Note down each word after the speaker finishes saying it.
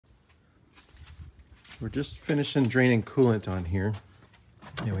We're just finishing draining coolant on here.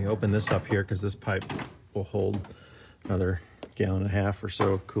 And we open this up here because this pipe will hold another 1.5 gallons or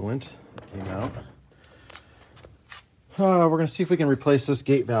so of coolant that came out. We're going to see if we can replace this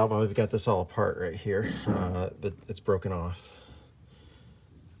gate valve while we've got this all apart right here. It's broken off.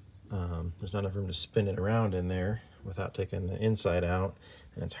 There's not enough room to spin it around in there without taking the inside out.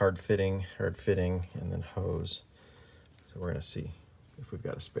 And it's hard fitting, and then hose. So we're going to see if we've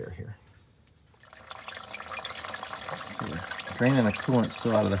got a spare here. So we're draining the coolant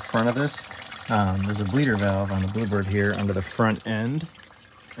still out of the front of this. There's a bleeder valve on the Bluebird here under the front end,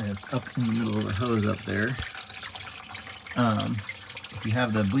 and it's up in the middle of the hose up there. If you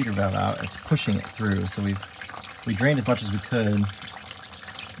have the bleeder valve out, it's pushing it through. So we drained as much as we could.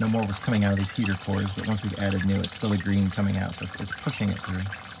 No more was coming out of these heater cores, but once we've added new, it's still the green coming out, so it's pushing it through.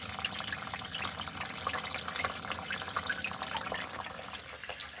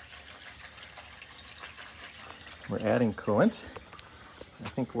 We're adding coolant. I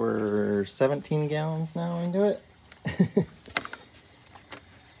think we're 17 gallons now into it.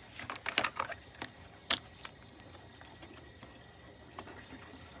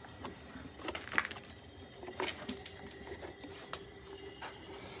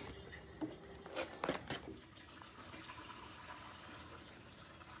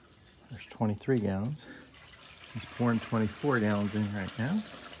 There's 23 gallons. He's pouring 24 gallons in right now.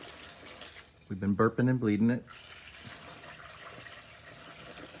 We've been burping and bleeding it.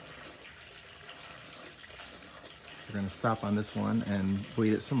 We're going to stop on this one and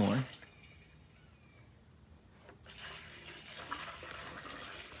bleed it some more.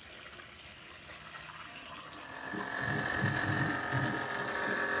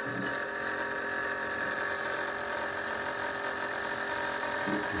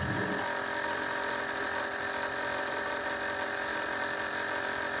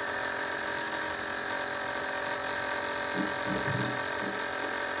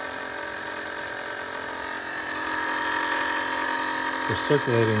 We're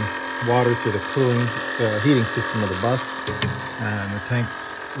circulating water through the heating system of the bus, and the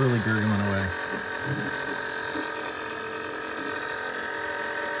tank's really gurgling away.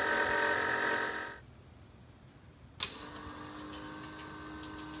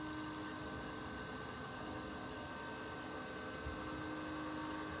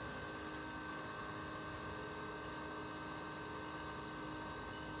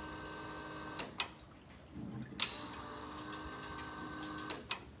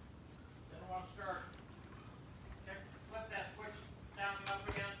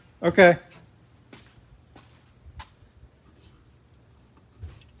 Okay.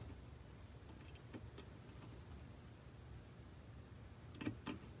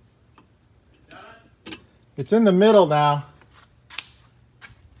 It's in the middle now.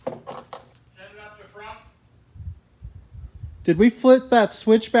 Set it up to front. Did we flip that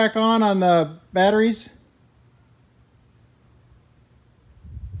switch back on the batteries?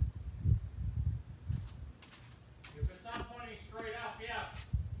 If it's not pointing straight up, yes.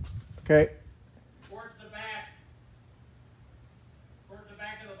 Okay. Towards the back. Towards the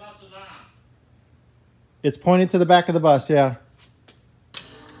back of the bus is on. It's pointed to the back of the bus, yeah.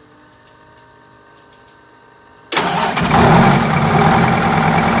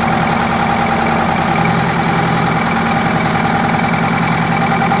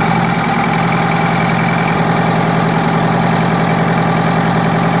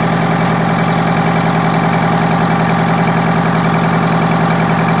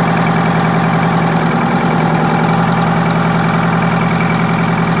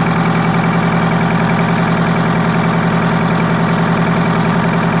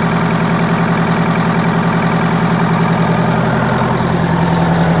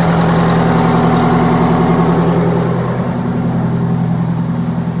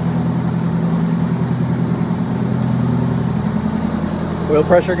 Oil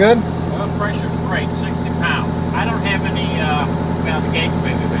pressure good? Oil pressure great, 60 pounds. I don't have any navigation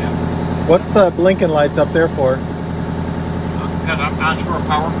maybe there. What's the blinking lights up there for? Because I'm onshore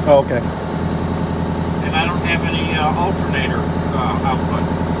power. Oh, okay. And I don't have any alternator output.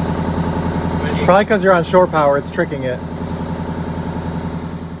 Probably because you're on shore power, it's tricking it.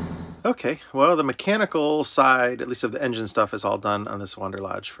 Okay, well, the mechanical side, at least of the engine stuff, is all done on this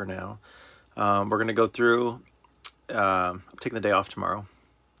Wanderlodge for now. We're going to go through. I'm taking the day off tomorrow.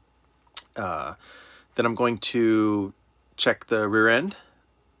 Then I'm going to check the rear end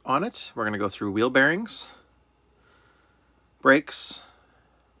on it. We're going to go through wheel bearings, brakes.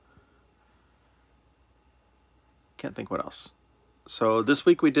 Can't think what else. So this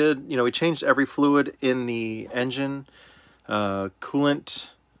week we did, we changed every fluid in the engine,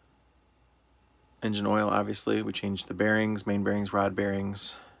 coolant, Engine oil, obviously. We changed the bearings, main bearings, rod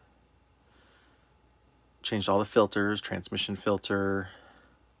bearings. Changed all the filters, transmission filter.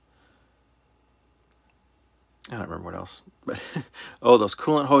 I don't remember what else, but oh, those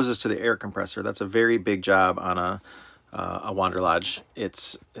coolant hoses to the air compressor. That's a very big job on a Wanderlodge.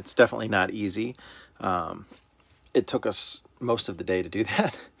 It's definitely not easy. It took us most of the day to do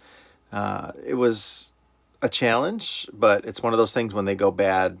that. It was a challenge, but it's one of those things when they go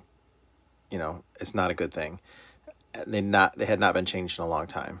bad, you know, it's not a good thing. They had not been changed in a long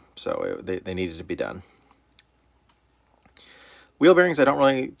time, so they needed to be done. Wheel bearings, I don't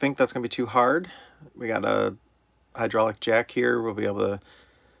really think that's going to be too hard. We got a hydraulic jack here. We'll be able to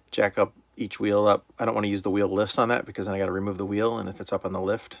jack up each wheel up. I don't want to use the wheel lifts on that because then I got to remove the wheel, and if it's up on the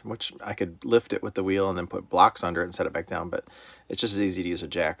lift, which I could lift it with the wheel and then put blocks under it and set it back down, but it's just as easy to use a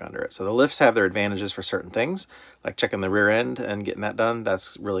jack under it. So the lifts have their advantages for certain things, like checking the rear end and getting that done.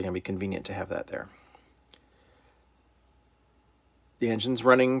 That's really going to be convenient to have that there. The engine's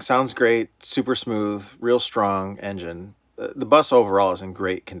running, sounds great, super smooth, real strong engine. The bus overall is in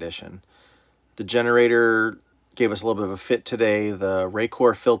great condition. The generator gave us a little bit of a fit today. The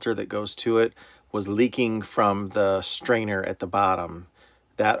Raycor filter that goes to it was leaking from the strainer at the bottom.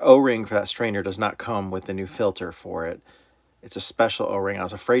 That O-ring for that strainer does not come with the new filter for it. It's a special O-ring. I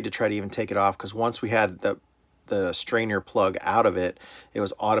was afraid to try to even take it off because once we had the strainer plug out of it, it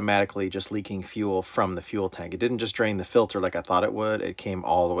was automatically just leaking fuel from the fuel tank. It didn't just drain the filter like I thought it would. It came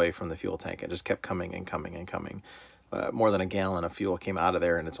all the way from the fuel tank. It just kept coming and coming and coming. More than a gallon of fuel came out of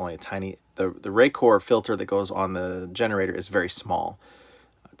there, and it's only a tiny... The Raycor filter that goes on the generator is very small.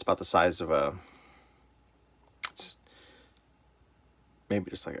 It's about the size of a... It's maybe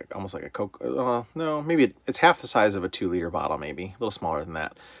just like almost like a Coke... no, maybe it's half the size of a 2-liter bottle, maybe. A little smaller than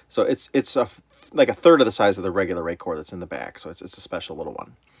that. So it's like a third of the size of the regular Raycor that's in the back, so it's a special little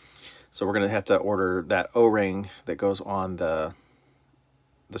one. So we're going to have to order that O-ring that goes on the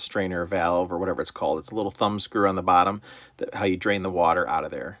strainer valve or whatever it's called. It's a little thumb screw on the bottom, how you drain the water out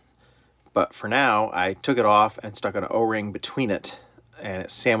of there. But for now, I took it off and stuck an O-ring between it, and it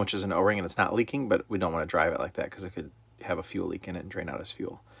sandwiches an O-ring and it's not leaking, but we don't want to drive it like that because it could have a fuel leak in it and drain out as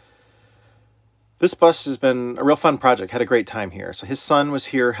fuel. This bus has been a real fun project. Had a great time here. So his son was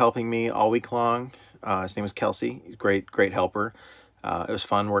here helping me all week long. His name was Kelsey. He's a great helper. It was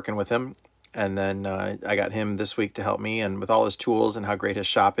fun working with him. And then I got him this week to help me, and with all his tools and how great his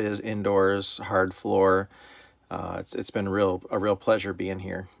shop is, indoors, hard floor, it's been a real pleasure being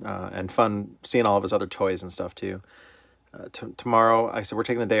here, and fun seeing all of his other toys and stuff too. Tomorrow, like I said, we're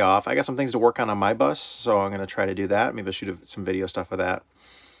taking the day off. I got some things to work on my bus, so I'm going to try to do that. Maybe I'll shoot some video stuff of that.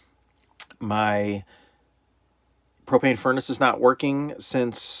 My propane furnace is not working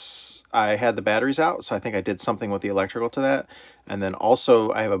since I had the batteries out, so I think I did something with the electrical to that. And then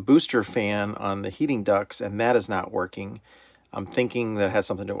also I have a booster fan on the heating ducts, and that is not working. I'm thinking that has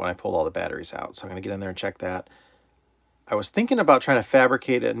something to do with when I pulled all the batteries out, so I'm going to get in there and check that. I was thinking about trying to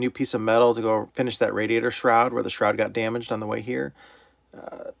fabricate a new piece of metal to go finish that radiator shroud where the shroud got damaged on the way here.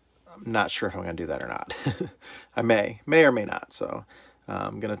 I'm not sure if I'm going to do that or not. I may or may not. So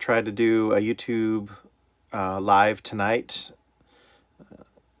I'm going to try to do a YouTube live tonight,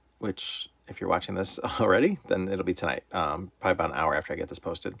 which if you're watching this already, then it'll be tonight, probably about an hour after I get this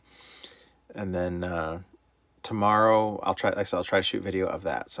posted. And then tomorrow I'll try to shoot video of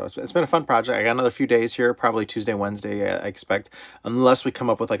that. So it's been a fun project. I got another few days here, probably Tuesday, Wednesday, I expect, unless we come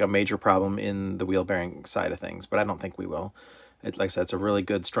up with like a major problem in the wheel bearing side of things, but I don't think we will. Like I said, it's a really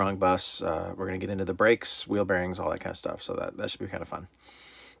good, strong bus. We're going to get into the brakes, wheel bearings, all that kind of stuff. So that should be kind of fun.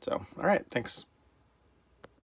 So, all right, thanks.